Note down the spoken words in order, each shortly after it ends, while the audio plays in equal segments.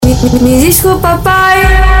Me desculpa pai,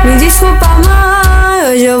 me desculpa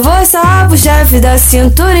mãe, hoje eu vou sarrar pro chefe da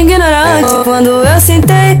cintura ignorante. Quando eu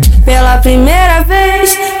sentei pela primeira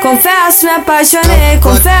vez, confesso me apaixonei,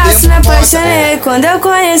 confesso me apaixonei. Quando eu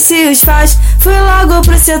conheci os fãs, fui logo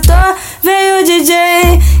pro setor. Veio o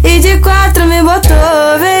DJ e de quatro me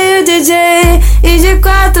botou. Veio o DJ e de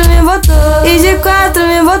quatro me botou. E de quatro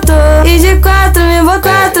me botou. E de quatro me botou.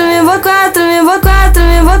 Quatro me botou. Quatro me botou. Quatro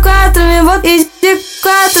me botou. Quatro me botou. E de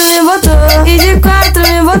quatro me botou. E de quatro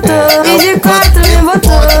me botou. E de quatro me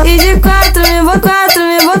botou. E de quatro me botou. Quatro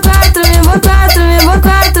me botou. Quatro me botou. Quatro me botou.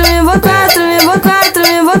 Quatro me botou. Quatro me botou. Quatro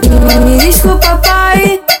me botou. Me desculpa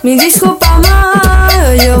pai, me desculpa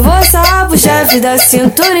mãe, hoje eu vou sarrar pro chefe da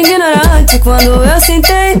cintura ignorante. Quando eu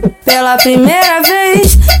sentei pela primeira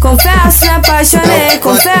vez, confesso me apaixonei,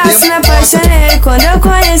 confesso me apaixonei. Quando eu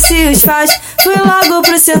conheci os fãs, fui logo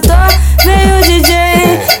pro setor. Veio o DJ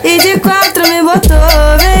e de quatro me botou.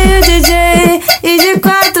 Veio o DJ e de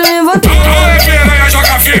quatro me botou. Aê piranha,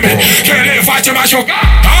 joga firme, que ele vai te machucar.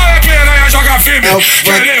 Aê piranha, joga firme, que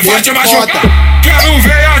ele vai te machucar. Quero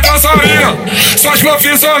ver a dançarina, só as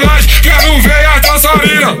profissionais. Quero ver a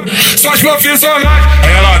dançarina, só as profissionais.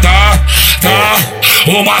 Ela tá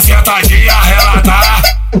uma sentadinha, ela tá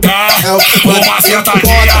uma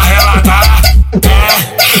sentadinha, ela tá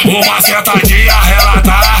uma sentadinha, ela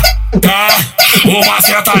tá uma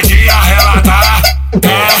sentadinha, ela tá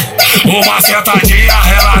uma sentadinha,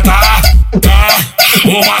 ela tá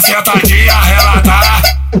uma sentadinha, ela tá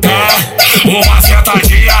uma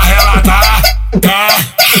sentadinha, ela tá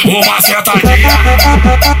uma sentadinha.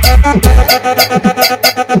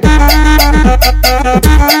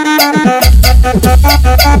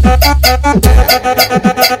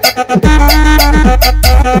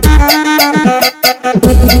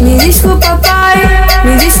 Me desculpa pai,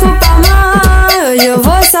 me desculpa mãe, hoje eu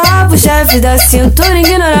vou sarrar pro chefe da cintura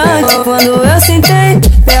ignorante. Quando eu sentei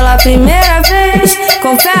pela primeira vez,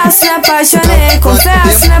 confesso me apaixonei,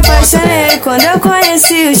 confesso me apaixonei. Quando eu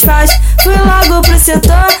conheci os fãs, fui logo pro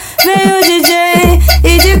setor. Veio o DJ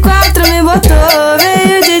e de quatro me botou.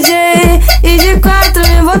 Veio o DJ e de quatro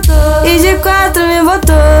me botou. E de quatro me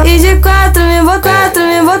botou. E de quatro me botou. Quatro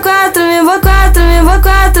me botou. Quatro me botou. Quatro me botou.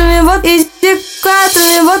 Quatro me botou. E de quatro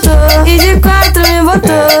me botou. E de quatro me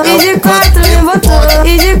botou. E de quatro me botou.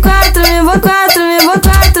 E de quatro me botou. Quatro me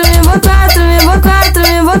botou. Quatro me botou. Quatro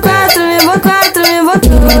me botou. Quatro me botou. Quatro me botou. Quatro me botou.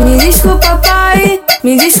 Me desculpa pai,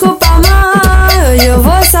 me desculpa mãe, hoje eu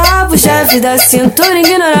vou sarrar pro chefe da cintura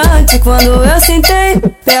ignorante. Quando eu sentei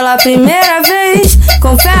pela primeira vez,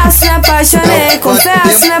 confesso me apaixonei,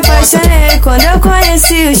 confesso me apaixonei. Quando eu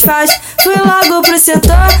conheci os fãs, fui logo pro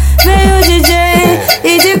setor. Veio o DJ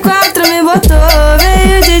e de quatro me botou.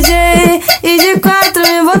 Veio o DJ e de quatro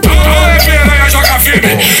me botou. Aê piranha, joga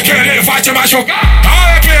firme, que ele vai te machucar.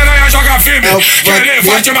 Aê piranha, joga firme, que ele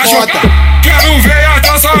vai te machucar. Quero ver a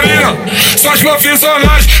dançarina, só as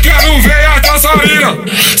profissionais. Quero ver a dançarina,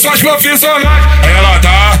 só as profissionais. Ela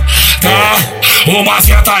tá uma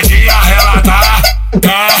sentadinha, ela tá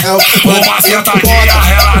uma sentadinha,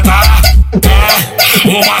 ela tá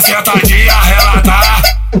uma sentadinha, ela tá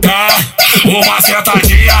uma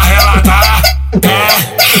sentadinha, ela tá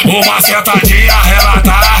uma sentadinha, ela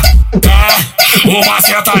tá uma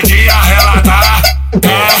sentadinha, ela tá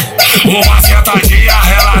uma sentadinha,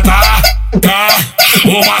 ela tá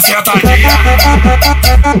uma sentadinha.